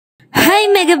Hi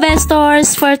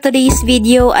Megavestors! For today's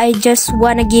video, I just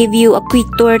wanna give you a quick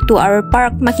tour to our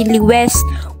Park McKinley West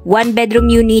 1-bedroom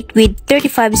unit with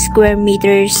 35 square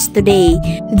meters today.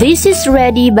 This is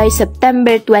ready by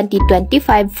September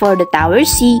 2025 for the Tower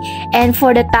C, and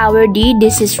for the Tower D,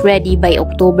 this is ready by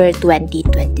October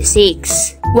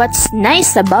 2026. What's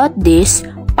nice about this,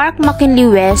 Park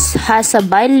McKinley West has a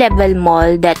bi-level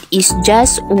mall that is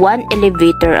just one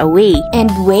elevator away. And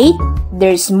wait,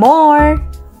 there's more!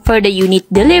 For the unit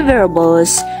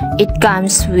deliverables, it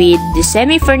comes with the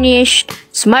semi-furnished,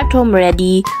 smart home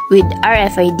ready with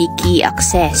RFID key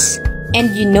access.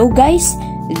 And you know guys,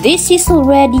 this is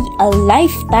already a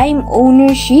lifetime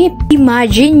ownership.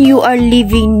 Imagine you are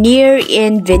living near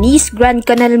in Venice Grand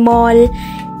Canal Mall,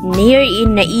 near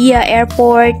in NAIA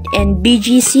Airport and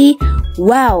BGC.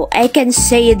 Wow, I can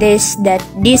say this that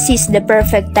this is the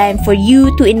perfect time for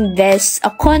you to invest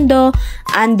a condo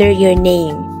under your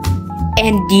name.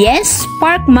 And yes,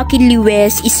 Park McKinley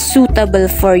West is suitable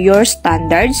for your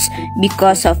standards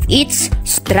because of its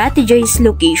strategized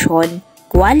location,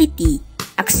 quality,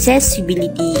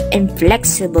 accessibility, and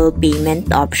flexible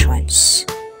payment options.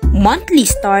 Monthly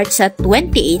starts at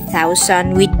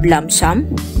 28,000 with lump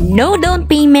sum, no down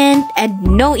payment, and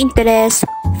no interest,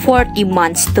 40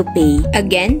 months to pay.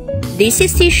 Again, this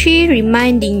is Ishi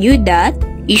reminding you that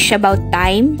it's about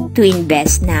time to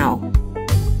invest now.